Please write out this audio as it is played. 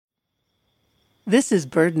This is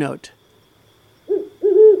BirdNote.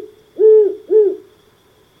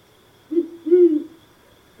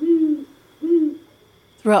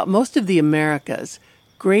 Throughout most of the Americas,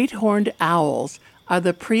 great horned owls are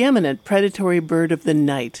the preeminent predatory bird of the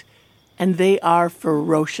night, and they are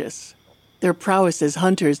ferocious. Their prowess as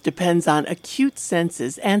hunters depends on acute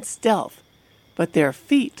senses and stealth, but their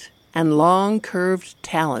feet and long curved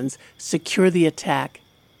talons secure the attack.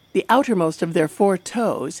 The outermost of their 4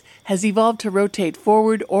 toes has evolved to rotate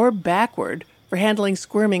forward or backward for handling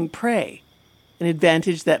squirming prey, an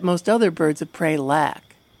advantage that most other birds of prey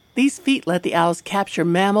lack. These feet let the owls capture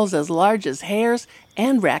mammals as large as hares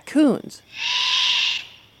and raccoons.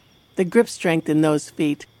 The grip strength in those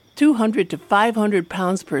feet, 200 to 500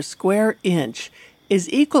 pounds per square inch,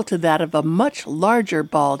 is equal to that of a much larger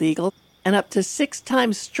bald eagle and up to 6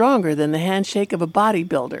 times stronger than the handshake of a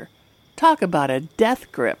bodybuilder. Talk about a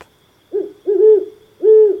death grip.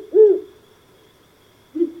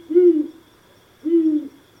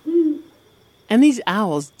 And these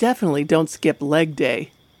owls definitely don't skip leg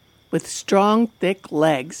day. With strong, thick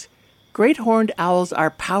legs, great horned owls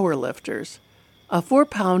are power lifters. A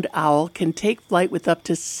 4-pound owl can take flight with up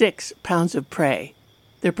to 6 pounds of prey.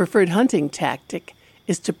 Their preferred hunting tactic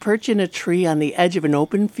is to perch in a tree on the edge of an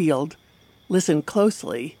open field, listen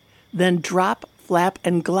closely, then drop, flap,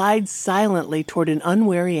 and glide silently toward an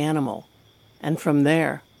unwary animal. And from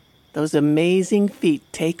there, those amazing feet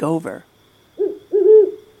take over.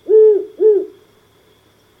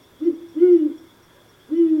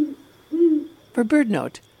 For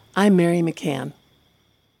BirdNote, I'm Mary McCann.